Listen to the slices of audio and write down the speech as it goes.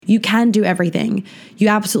You can do everything. You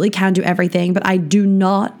absolutely can do everything, but I do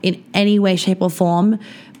not in any way, shape, or form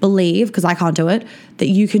believe, because I can't do it, that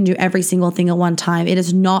you can do every single thing at one time. It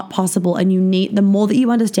is not possible. And the more that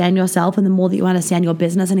you understand yourself and the more that you understand your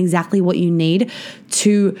business and exactly what you need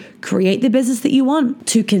to create the business that you want,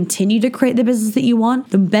 to continue to create the business that you want,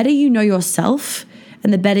 the better you know yourself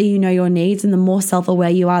and the better you know your needs and the more self-aware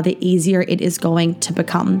you are, the easier it is going to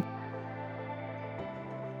become.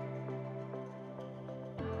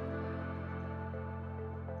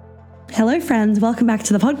 Hello, friends. Welcome back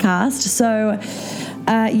to the podcast. So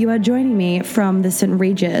you are joining me from the St.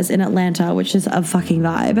 Regis in Atlanta, which is a fucking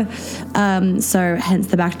vibe. So hence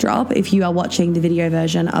the backdrop if you are watching the video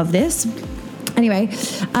version of this. Anyway,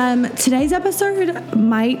 today's episode I'm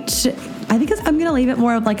going to leave it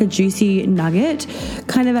more of like a juicy nugget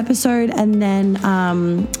kind of episode. And then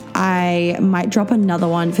I might drop another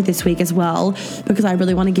one for this week as well, because I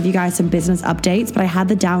really want to give you guys some business updates. But I had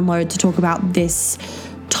the download to talk about this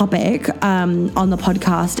topic on the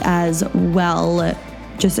podcast as well,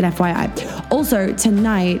 just an FYI. Also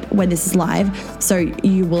tonight when this is live, so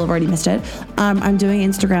you will have already missed it, I'm doing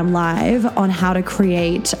Instagram live on how to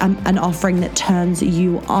create an offering that turns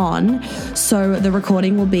you on. So the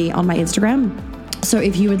recording will be on my Instagram. So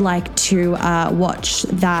if you would like to watch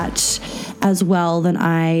that as well, then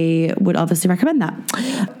I would obviously recommend that.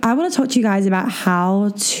 I want to talk to you guys about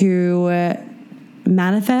how to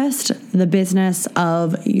manifest the business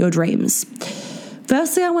of your dreams.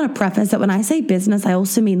 Firstly, I want to preface that when I say business, I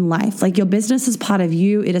also mean life. Like, your business is part of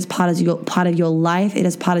you. It is part of your life. It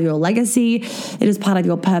is part of your legacy. It is part of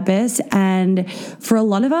your purpose. And for a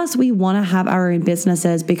lot of us, we want to have our own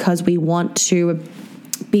businesses because we want to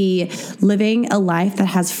be living a life that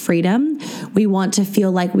has freedom. We want to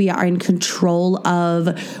feel like we are in control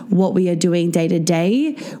of what we are doing day to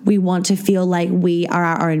day. We want to feel like we are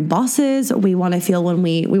our own bosses. We want to feel when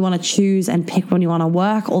we want to choose and pick when we want to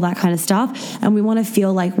work, all that kind of stuff. And we want to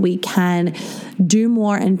feel like we can do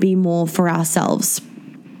more and be more for ourselves.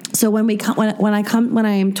 So when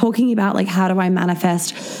I'm talking about like how do I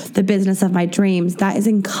manifest the business of my dreams, that is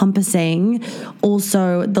encompassing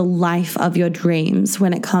also the life of your dreams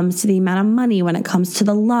when it comes to the amount of money, when it comes to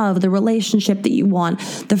the love, the relationship that you want,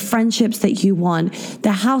 the friendships that you want,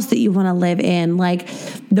 the house that you want to live in, like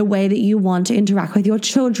the way that you want to interact with your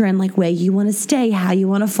children, like where you want to stay, how you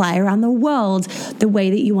want to fly around the world, the way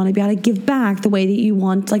that you want to be able to give back, the way that you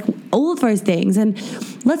want, like all of those things. And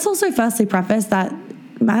let's also firstly preface that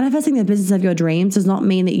manifesting the business of your dreams does not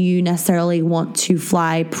mean that you necessarily want to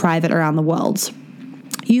fly private around the world.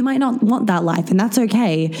 You might not want that life, and that's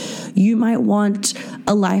okay. You might want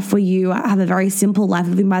a life where you have a very simple life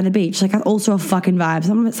living by the beach. Like, that's also a fucking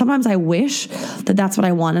vibe. Sometimes I wish that that's what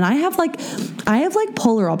I want. And I have like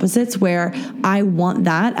polar opposites where I want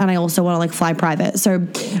that and I also want to like fly private. So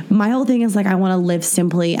my whole thing is like, I want to live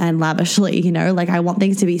simply and lavishly, you know, like I want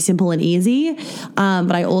things to be simple and easy.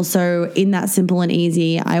 But I also, in that simple and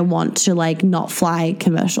easy, I want to like not fly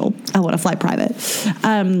commercial. I want to fly private.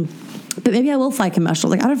 But maybe I will fly commercial.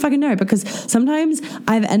 Like, I don't fucking know, because sometimes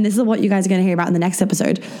and this is what you guys are going to hear about in the next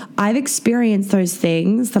episode, I've experienced those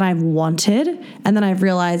things that I've wanted, and then I've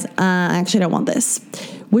realized, I actually don't want this,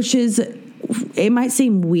 which is, it might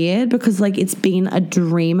seem weird because like it's been a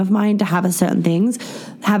dream of mine to have a certain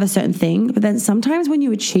thing. But then sometimes when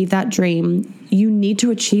you achieve that dream, you need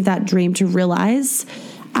to achieve that dream to realize,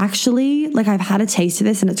 actually, like I've had a taste of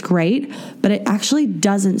this and it's great, but it actually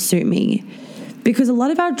doesn't suit me. Because a lot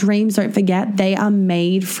of our dreams, don't forget, they are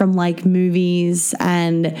made from like movies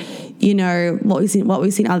and, you know, what we've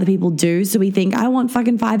seen other people do. So we think, I want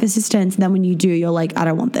fucking 5 assistants. And then when you do, you're like, I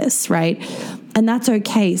don't want this, right? And that's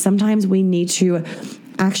okay. Sometimes we need to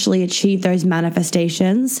actually achieve those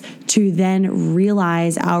manifestations to then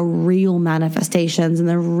realize our real manifestations and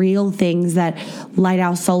the real things that light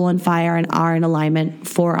our soul on fire and are in alignment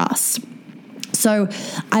for us. So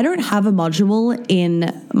I don't have a module in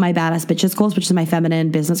my Badass Bitches course, which is my feminine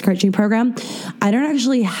business coaching program. I don't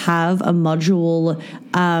actually have a module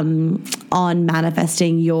on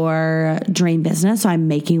manifesting your dream business. So I'm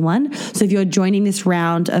making one. So if you're joining this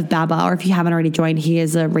round of BABA, or if you haven't already joined,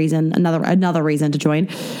 here's a reason, another reason to join.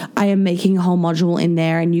 I am making a whole module in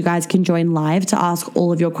there, and you guys can join live to ask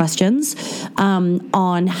all of your questions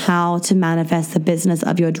on how to manifest the business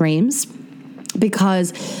of your dreams.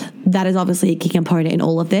 Because that is obviously a key component in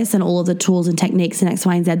all of this, and all of the tools and techniques and X,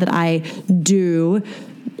 Y, and Z that I do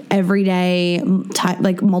every day,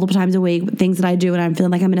 like multiple times a week, things that I do when I'm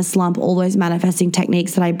feeling like I'm in a slump, all those manifesting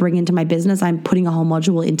techniques that I bring into my business, I'm putting a whole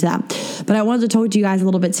module into that. But I wanted to talk to you guys a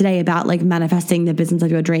little bit today about like manifesting the business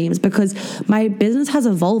of your dreams, because my business has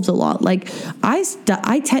evolved a lot. Like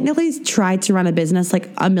I technically tried to run a business like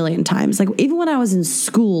a million times. Like even when I was in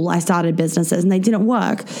school, I started businesses and they didn't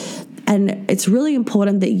work. And it's really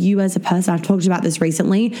important that you as a person, I've talked about this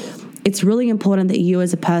recently, it's really important that you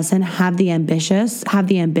as a person have the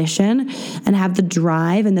ambition and have the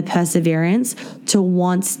drive and the perseverance to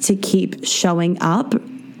want to keep showing up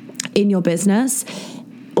in your business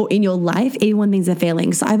or in your life, even when things are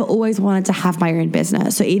failing. So I've always wanted to have my own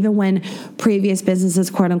business. So even when previous businesses,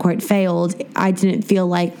 quote unquote, failed, I didn't feel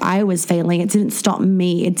like I was failing. It didn't stop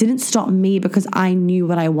me. It didn't stop me because I knew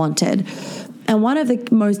what I wanted. And one of the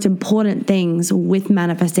most important things with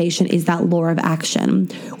manifestation is that law of action,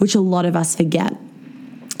 which a lot of us forget.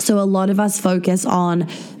 So a lot of us focus on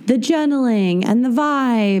the journaling and the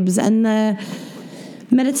vibes and the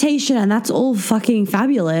meditation, and that's all fucking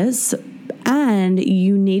fabulous. And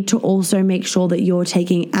you need to also make sure that you're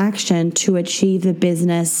taking action to achieve the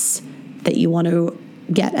business that you want to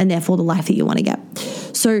get, and therefore the life that you want to get.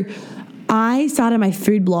 So I started my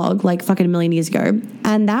food blog like fucking a million years ago,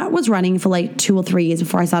 and that was running for like 2 or 3 years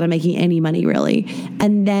before I started making any money really.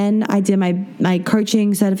 And then I did my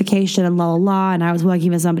coaching certification and and I was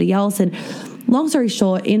working with somebody else. And long story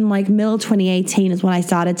short, in like middle 2018 is when I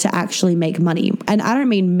started to actually make money. And I don't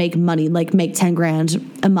mean make money like make 10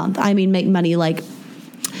 grand a month. I mean make money like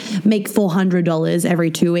make $400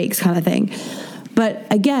 every 2 weeks kind of thing. But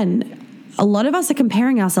again, a lot of us are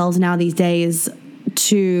comparing ourselves now these days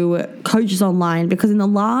to coaches online, because in the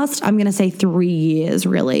last, I'm going to say 3 years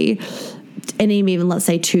really, and even let's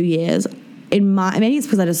say 2 years, maybe it's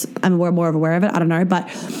because I'm more aware of it, I don't know, but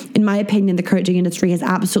in my opinion, the coaching industry has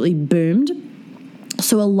absolutely boomed.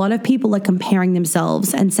 So a lot of people are comparing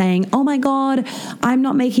themselves and saying, oh my God, I'm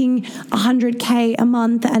not making 100K a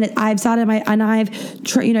month and I've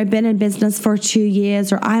been in business for 2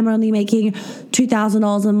 years, or I'm only making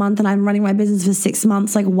 $2,000 a month and I'm running my business for 6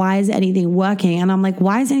 months. Like, why is anything working? And I'm like,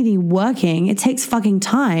 why is anything working? It takes fucking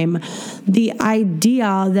time. The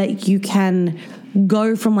idea that you can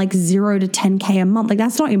go from like 0 to 10K a month, like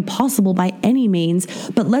that's not impossible by any means,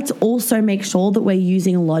 but let's also make sure that we're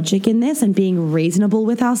using logic in this and being reasonable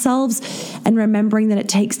with ourselves, and remembering that it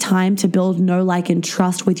takes time to build know, like, and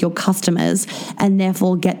trust with your customers and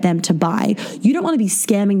therefore get them to buy. You don't want to be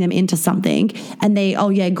scamming them into something and they, oh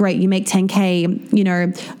yeah, great, you make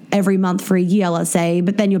 10K, every month for a year, let's say,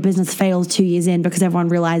 but then your business fails 2 years in because everyone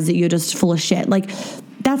realizes that you're just full of shit. Like,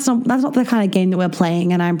 that's not the kind of game that we're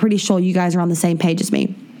playing, and I'm pretty sure you guys are on the same page as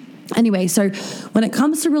me. Anyway, so when it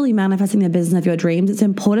comes to really manifesting the business of your dreams, it's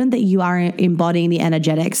important that you are embodying the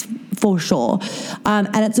energetics for sure. And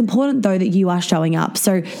it's important though that you are showing up.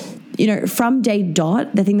 So, from day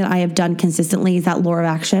dot, the thing that I have done consistently is that law of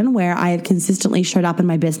action, where I have consistently showed up in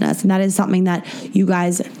my business. And that is something that you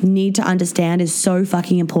guys need to understand is so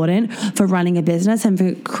fucking important for running a business and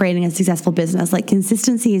for creating a successful business. Like,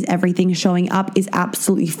 consistency is everything. Showing up is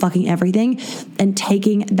absolutely fucking everything, and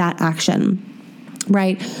taking that action.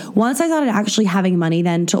 Right. Once I started actually having money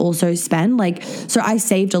then to also spend, so I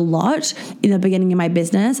saved a lot in the beginning of my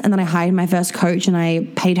business, and then I hired my first coach and I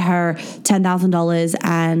paid her $10,000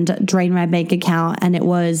 and drained my bank account. And it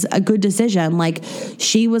was a good decision. Like,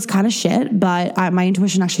 she was kind of shit, but my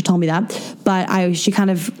intuition actually told me that, but she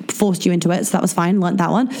kind of forced you into it. So that was fine. Learned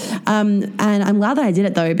that one. And I'm glad that I did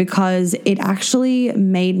it though, because it actually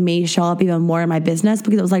made me show up even more in my business,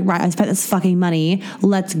 because it was like, right, I spent this fucking money.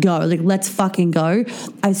 Let's go. Like, let's fucking go.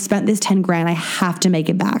 I spent this 10 grand. I have to make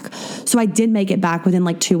it back. So I did make it back within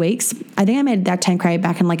like 2 weeks. I think I made that 10 grand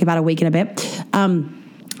back in like about a week and a bit.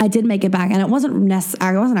 I did make it back, and it wasn't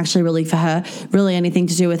actually really for her, really anything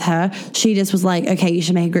to do with her. She just was like, okay, you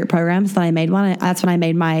should make a group program. So then I made one. That's when I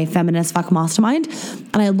made my Feminist Fuck Mastermind,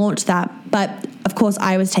 and I launched that. But of course,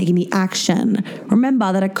 I was taking the action.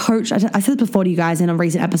 Remember that a coach, I said this before to you guys in a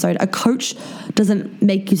recent episode, a coach doesn't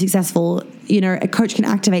make you successful. A coach can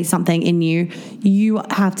activate something in you. You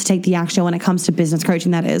have to take the action when it comes to business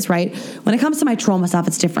coaching, that is, right? When it comes to my trauma stuff,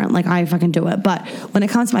 it's different. Like, I fucking do it. But when it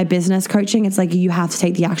comes to my business coaching, it's like, you have to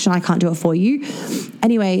take the action. I can't do it for you.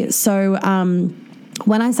 Anyway, so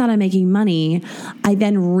when I started making money, I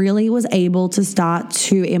then really was able to start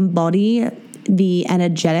to embody the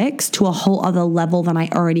energetics to a whole other level than I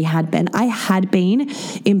already had been. I had been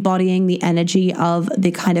embodying the energy of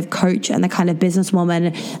the kind of coach and the kind of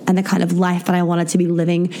businesswoman and the kind of life that I wanted to be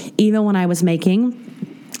living, even when I was making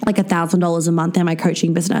like $1,000 a month in my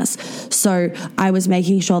coaching business. So I was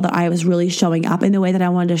making sure that I was really showing up in the way that I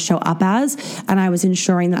wanted to show up as, and I was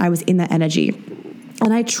ensuring that I was in that energy.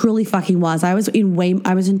 And I truly fucking was. I was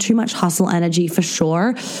in too much hustle energy for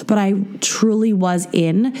sure, but I truly was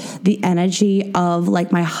in the energy of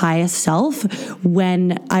like my highest self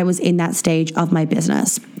when I was in that stage of my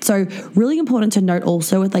business. So really important to note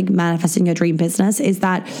also with like manifesting your dream business is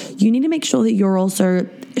that you need to make sure that you're also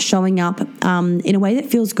showing up in a way that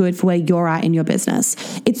feels good for where you're at in your business.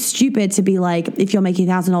 It's stupid to be like, if you're making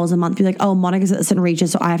 $1,000 a month, be like, oh, Monica's at the St.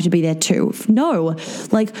 Regis, so I have to be there too. No,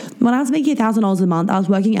 like when I was making $1,000 a month, I was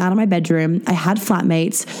working out of my bedroom. I had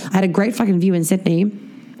flatmates. I had a great fucking view in Sydney.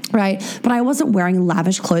 Right. But I wasn't wearing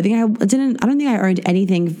lavish clothing. I don't think I owned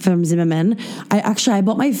anything from Zimmermann. I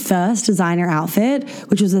bought my first designer outfit,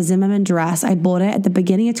 which was a Zimmermann dress. I bought it at the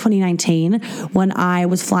beginning of 2019 when I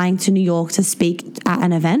was flying to New York to speak at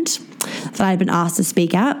an event that I'd been asked to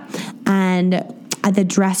speak at. And the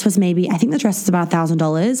dress was I think the dress was about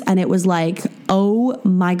 $1,000. And it was like, oh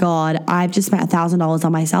my God, I've just spent $1,000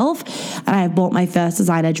 on myself. And I bought my first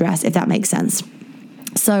designer dress, if that makes sense.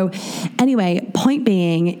 So anyway, point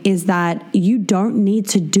being is that you don't need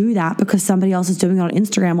to do that because somebody else is doing it on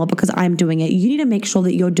Instagram or because I'm doing it. You need to make sure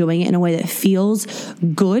that you're doing it in a way that feels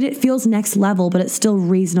good. It feels next level, but it's still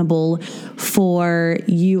reasonable for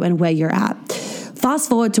you and where you're at. Fast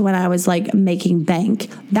forward to when I was like making bank.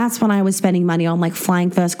 That's when I was spending money on like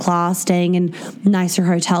flying first class, staying in nicer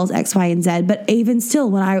hotels, X, Y, and Z. But even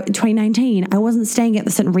still, in 2019, I wasn't staying at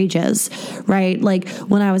the St. Regis, right? Like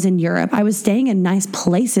when I was in Europe, I was staying in nice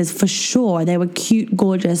places for sure. They were cute,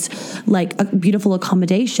 gorgeous, like a beautiful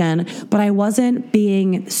accommodation. But I wasn't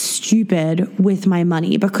being stupid with my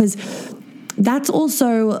money because that's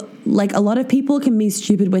also like a lot of people can be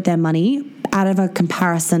stupid with their money out of a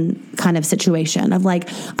comparison kind of situation of like,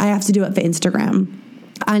 I have to do it for Instagram.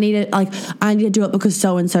 I need to do it because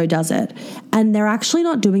so-and-so does it. And they're actually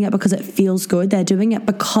not doing it because it feels good. They're doing it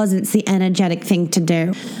because it's the energetic thing to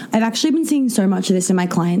do. I've actually been seeing so much of this in my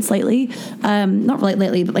clients lately. Not really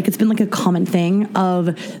lately, but like it's been like a common thing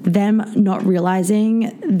of them not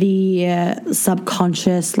realizing the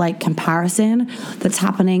subconscious like comparison that's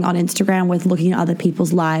happening on Instagram with looking at other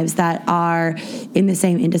people's lives that are in the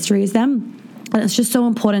same industry as them. And it's just so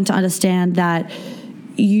important to understand that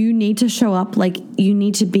you need to show up, like you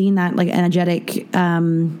need to be in that like energetic,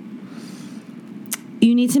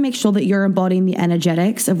 you need to make sure that you're embodying the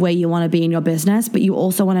energetics of where you want to be in your business, but you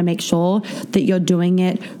also want to make sure that you're doing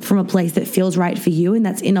it from a place that feels right for you and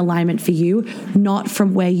that's in alignment for you, not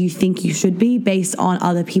from where you think you should be based on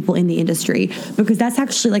other people in the industry, because that's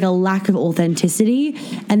actually like a lack of authenticity,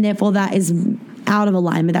 and therefore that is out of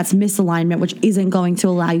alignment. That's misalignment, which isn't going to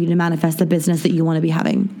allow you to manifest the business that you want to be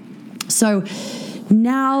having. So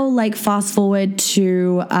now, like fast forward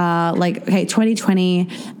to 2020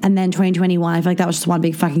 and then 2021. I feel like that was just one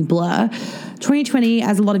big fucking blur. 2020,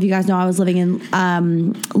 as a lot of you guys know, I was living in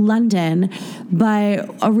London, but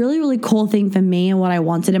a really, really cool thing for me and what I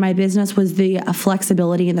wanted in my business was the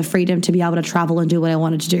flexibility and the freedom to be able to travel and do what I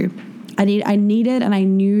wanted to do. I needed and I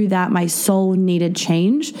knew that my soul needed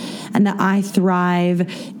change and that I thrive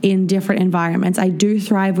in different environments. I do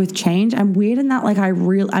thrive with change. I'm weird in that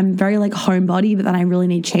I'm very like homebody, but then I really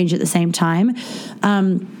need change at the same time.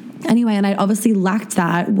 Anyway, and I obviously lacked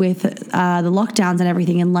that with the lockdowns and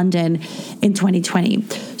everything in London in 2020.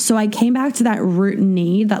 So I came back to that root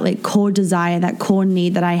need, that like core desire, that core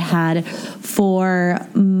need that I had for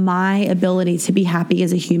my ability to be happy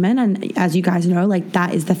as a human. And as you guys know, like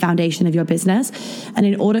that is the foundation of your business. And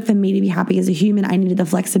in order for me to be happy as a human, I needed the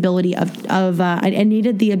flexibility I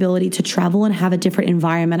needed the ability to travel and have a different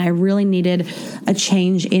environment. I really needed a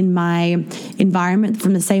change in my environment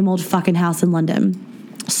from the same old fucking house in London.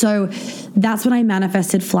 So that's when I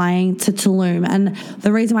manifested flying to Tulum. And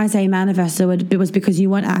the reason why I say manifested was because you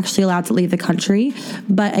weren't actually allowed to leave the country.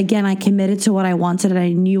 But again, I committed to what I wanted and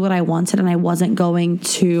I knew what I wanted and I wasn't going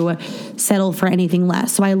to settle for anything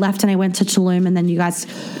less. So I left and I went to Tulum, and then you guys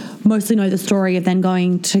mostly know the story of then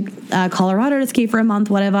going to Colorado to ski for a month,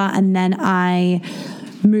 whatever. And then I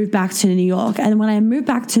moved back to New York. And when I moved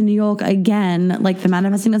back to New York again, like the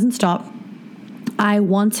manifesting doesn't stop. I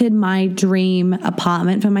wanted my dream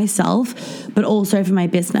apartment for myself, but also for my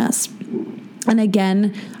business. And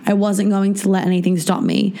again, I wasn't going to let anything stop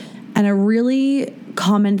me. And a really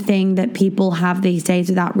common thing that people have these days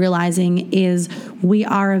without realizing is we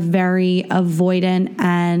are a very avoidant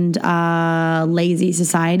and lazy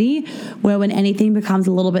society, where when anything becomes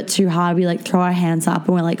a little bit too hard, we like throw our hands up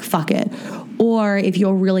and we're like, fuck it. Or if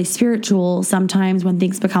you're really spiritual, sometimes when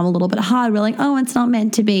things become a little bit hard, we're like, oh, it's not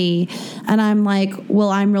meant to be. And I'm like,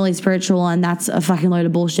 well, I'm really spiritual and that's a fucking load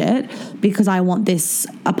of bullshit because I want this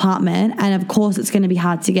apartment. And of course it's going to be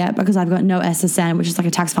hard to get because I've got no SSN, which is like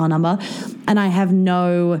a tax file number, and I have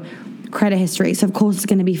no credit history. So of course it's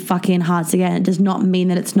going to be fucking hard to get. It does not mean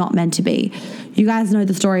that it's not meant to be. You guys know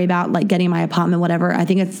the story about like getting my apartment, whatever. I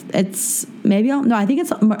think I think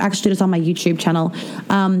it's actually just on my YouTube channel.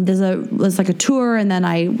 There's like a tour, and then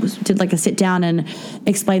I did like a sit down and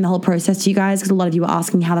explain the whole process to you guys because a lot of you were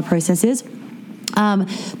asking how the process is.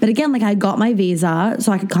 But again, like I got my visa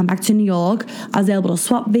so I could come back to New York. I was able to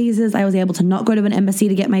swap visas. I was able to not go to an embassy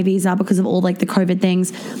to get my visa because of all like the COVID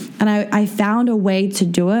things. And I found a way to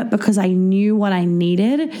do it because I knew what I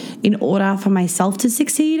needed in order for myself to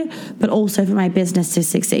succeed, but also for my business to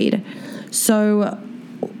succeed. So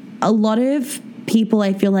a lot of people,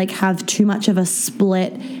 I feel like, have too much of a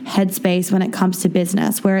split headspace when it comes to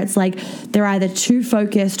business, where it's like they're either too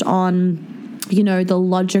focused on the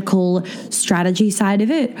logical strategy side of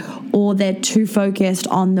it, or they're too focused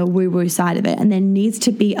on the woo-woo side of it. And there needs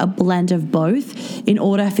to be a blend of both in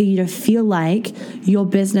order for you to feel like your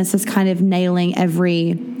business is kind of nailing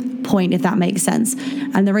every point, if that makes sense.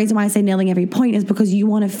 And the reason why I say nailing every point is because you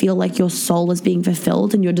want to feel like your soul is being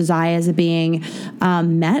fulfilled and your desires are being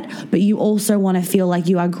met, but you also want to feel like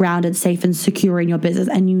you are grounded, safe, and secure in your business.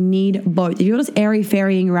 And you need both. If you're just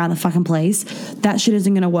airy-fairying around the fucking place, that shit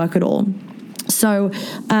isn't going to work at all. So,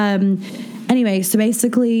 anyway, so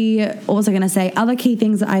basically, what was I going to say? Other key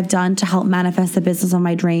things that I've done to help manifest the business of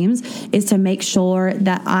my dreams is to make sure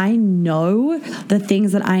that I know the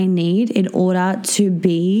things that I need in order to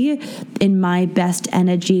be in my best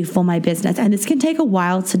energy for my business. And this can take a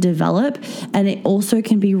while to develop. And it also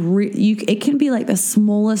can be, it can be like the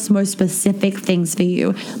smallest, most specific things for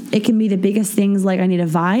you. It can be the biggest things like I need a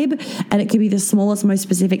vibe. And it can be the smallest, most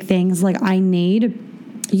specific things like I need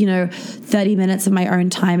 30 minutes of my own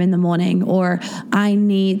time in the morning, or I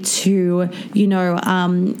need to,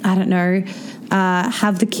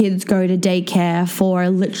 have the kids go to daycare for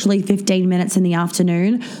literally 15 minutes in the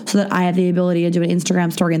afternoon so that I have the ability to do an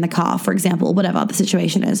Instagram story in the car, for example, whatever the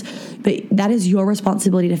situation is. But that is your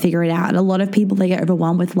responsibility to figure it out. And a lot of people, they get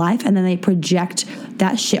overwhelmed with life and then they project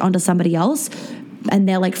that shit onto somebody else. And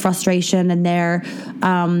their like frustration and their,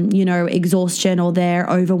 exhaustion or their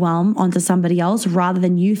overwhelm onto somebody else, rather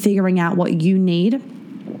than you figuring out what you need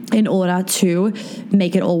in order to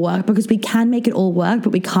make it all work. Because we can make it all work,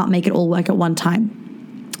 but we can't make it all work at one time.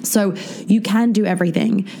 So you can do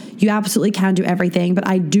everything. You absolutely can do everything. But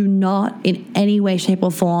I do not in any way, shape,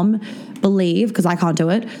 or form believe, because I can't do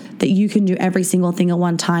it, that you can do every single thing at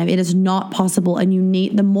one time. It is not possible. And you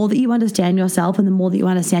need, the more that you understand yourself and the more that you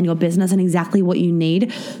understand your business and exactly what you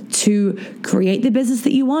need to create the business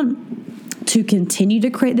that you want, to continue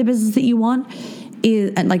to create the business that you want,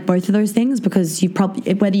 is, and like both of those things, because you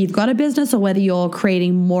probably, whether you've got a business or whether you're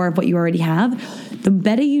creating more of what you already have, the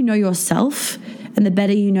better you know yourself and the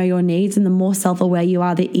better you know your needs and the more self-aware you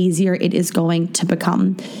are, the easier it is going to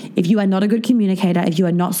become. If you are not a good communicator, if you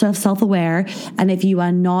are not self-aware, and if you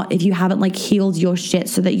haven't like healed your shit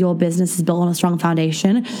so that your business is built on a strong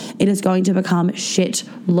foundation, it is going to become shit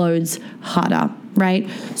loads harder, right?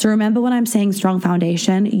 So remember, when I'm saying strong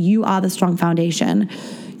foundation, you are the strong foundation.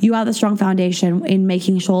 You are the strong foundation in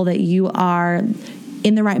making sure that you are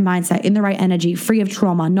in the right mindset, in the right energy, free of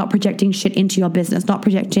trauma, not projecting shit into your business, not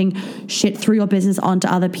projecting shit through your business onto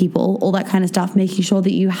other people, all that kind of stuff, making sure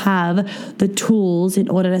that you have the tools in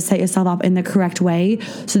order to set yourself up in the correct way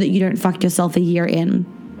so that you don't fuck yourself a year in.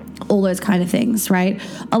 All those kind of things, right?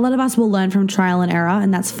 A lot of us will learn from trial and error,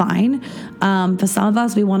 and that's fine. For some of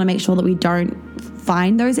us, we want to make sure that we don't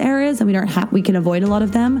find those areas and we can avoid a lot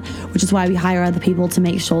of them, which is why we hire other people to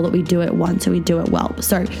make sure that we do it once and we do it well.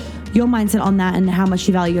 So your mindset on that and how much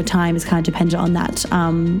you value your time is kind of dependent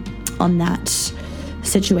on that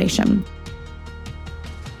situation.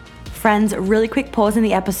 Friends, really quick pause in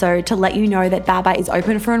the episode to let you know that Baba is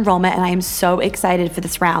open for enrollment, and I am so excited for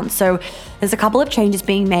this round. So there's a couple of changes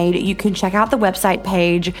being made. You can check out the website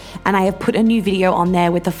page, and I have put a new video on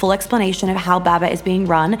there with the full explanation of how Baba is being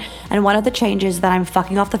run. And one of the changes is that I'm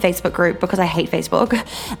fucking off the Facebook group because I hate Facebook,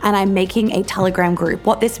 and I'm making a Telegram group.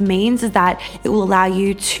 What this means is that it will allow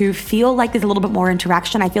you to feel like there's a little bit more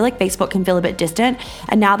interaction. I feel like Facebook can feel a bit distant,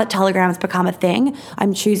 and now that Telegram has become a thing,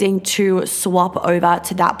 I'm choosing to swap over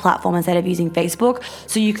to that platform platform instead of using Facebook.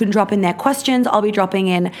 So you can drop in their questions. I'll be dropping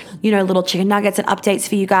in, little chicken nuggets and updates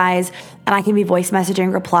for you guys, and I can be voice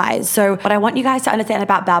messaging replies. So what I want you guys to understand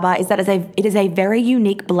about Baba is that it is a very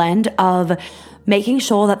unique blend of making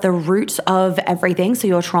sure that the root of everything, so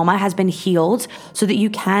your trauma, has been healed so that you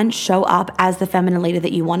can show up as the feminine leader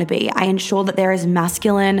that you want to be. I ensure that there is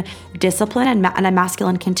masculine discipline and a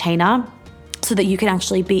masculine container so that you can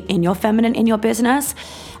actually be in your feminine in your business.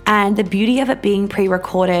 And the beauty of it being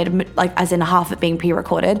pre-recorded, like as in half of it being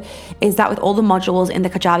pre-recorded, is that with all the modules in the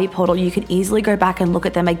Kajabi portal, you can easily go back and look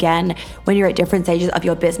at them again when you're at different stages of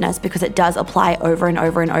your business, because it does apply over and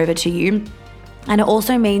over and over to you. And it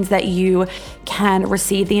also means that you can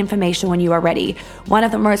receive the information when you are ready. One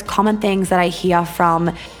of the most common things that I hear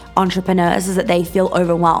from entrepreneurs is that they feel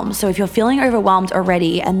overwhelmed. So if you're feeling overwhelmed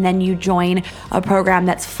already and then you join a program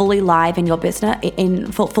that's fully live in your business,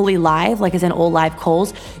 fully live, like as in all live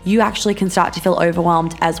calls, you actually can start to feel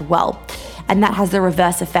overwhelmed as well. And that has the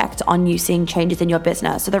reverse effect on you seeing changes in your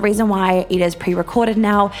business. So the reason why it is pre-recorded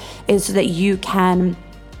now is so that you can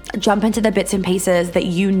jump into the bits and pieces that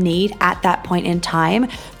you need at that point in time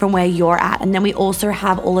from where you're at. And then we also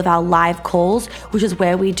have all of our live calls, which is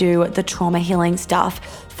where we do the trauma healing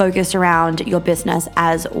stuff focused around your business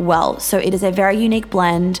as well. So it is a very unique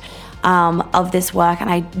blend of this work, and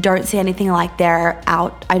I don't see anything like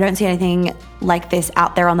this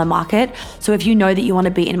out there on the market. So if you know that you want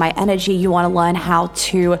to be in my energy, you want to learn how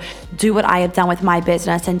to do what I have done with my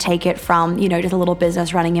business and take it from, just a little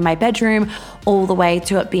business running in my bedroom all the way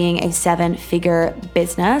to it being a 7-figure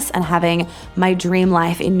business and having my dream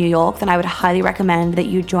life in New York, then I would highly recommend that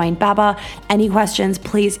you join Baba. Any questions,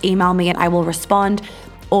 please email me and I will respond,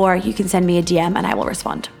 or you can send me a DM and I will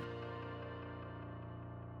respond.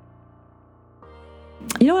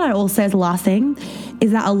 You know what I also say as the last thing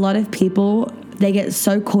is that a lot of people, they get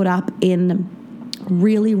so caught up in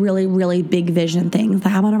really, really, really big vision things.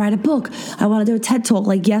 Like, I want to write a book. I want to do a TED talk.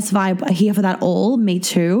 Like, yes, vibe, I'm here for that all. Me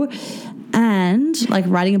too. And like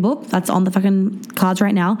writing a book, that's on the fucking cards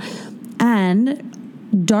right now. And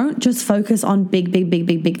don't just focus on big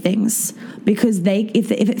things, because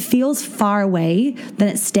if it feels far away, then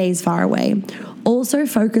it stays far away. Also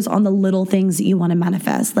focus on the little things that you want to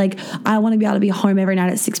manifest. Like, I want to be able to be home every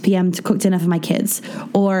night at 6 p.m. to cook dinner for my kids.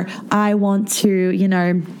 Or I want to,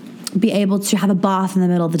 be able to have a bath in the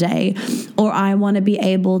middle of the day. Or I want to be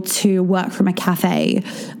able to work from a cafe.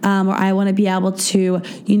 Or I want to be able to,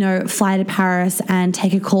 fly to Paris and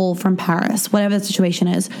take a call from Paris, whatever the situation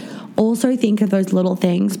is. Also think of those little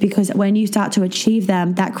things, because when you start to achieve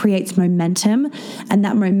them, that creates momentum, and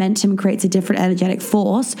that momentum creates a different energetic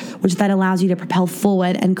force, which then allows you to propel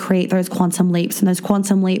forward and create those quantum leaps. And those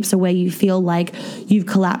quantum leaps are where you feel like you've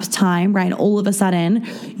collapsed time, right? And all of a sudden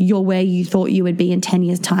you're where you thought you would be in 10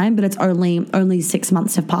 years time, but it's only 6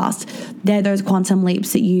 months have passed. They're those quantum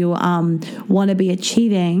leaps that you want to be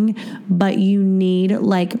achieving, but you need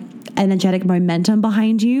like energetic momentum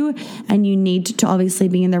behind you, and you need to obviously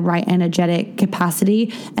be in the right energetic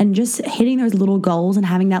capacity, and just hitting those little goals and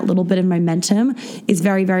having that little bit of momentum is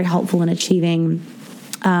very, very helpful in achieving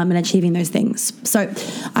those things. So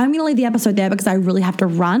I'm going to leave the episode there because I really have to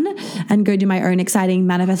run and go do my own exciting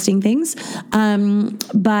manifesting things.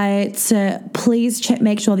 But please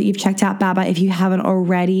make sure that you've checked out Baba if you haven't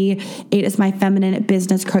already. It is my feminine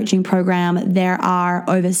business coaching program. There are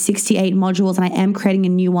over 68 modules, and I am creating a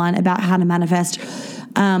new one about how to manifest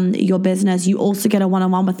your business. You also get a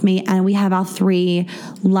one-on-one with me, and we have our 3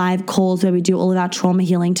 live calls where we do all of our trauma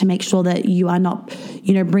healing to make sure that you are not,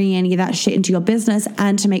 bringing any of that shit into your business,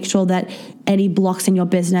 and to make sure that any blocks in your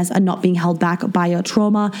business are not being held back by your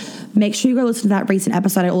trauma. Make sure you go listen to that recent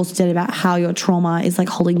episode I also did about how your trauma is like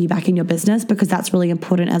holding you back in your business, because that's really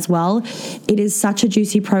important as well. It is such a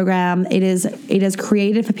juicy program. It is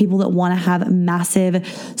created for people that want to have massive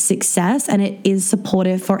success, and it is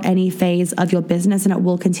supportive for any phase of your business, and it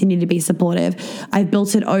will continue to be supportive. I've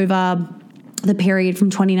built it over the period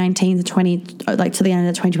from 2019 to the end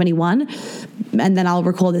of 2021, and then I'll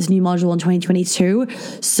record this new module in 2022.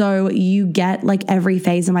 So you get like every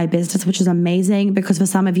phase of my business, which is amazing, because for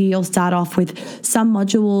some of you, you'll start off with some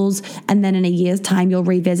modules, and then in a year's time, you'll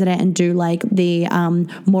revisit it and do like the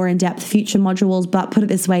more in-depth future modules. But put it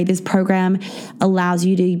this way, this program allows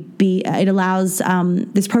you to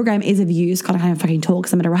this program is of use. God, I can't fucking talk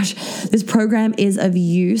because I'm in a rush. This program is of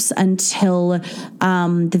use until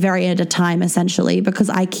the very end of time, essentially, because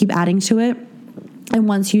I keep adding to it. And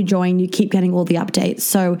once you join, you keep getting all the updates.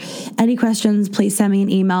 So any questions, please send me an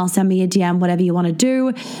email, send me a DM, whatever you want to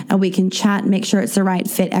do, and we can chat, make sure it's the right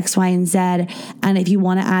fit, X, Y, and Z. And if you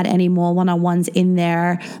want to add any more one-on-ones in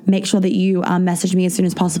there, make sure that you message me as soon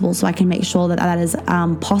as possible so I can make sure that that is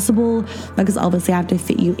possible, because obviously I have to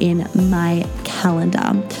fit you in my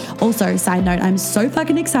calendar. Also, side note, I'm so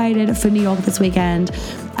fucking excited for New York this weekend.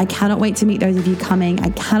 I cannot wait to meet those of you coming. I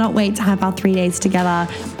cannot wait to have our 3 days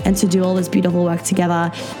together and to do all this beautiful work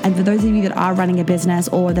together. And for those of you that are running a business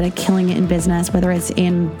or that are killing it in business, whether it's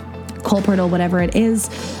in corporate or whatever it is,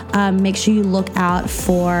 make sure you look out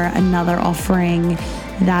for another offering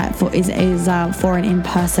that is for an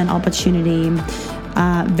in-person opportunity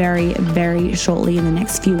very, very shortly in the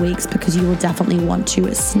next few weeks, because you will definitely want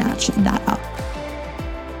to snatch that up.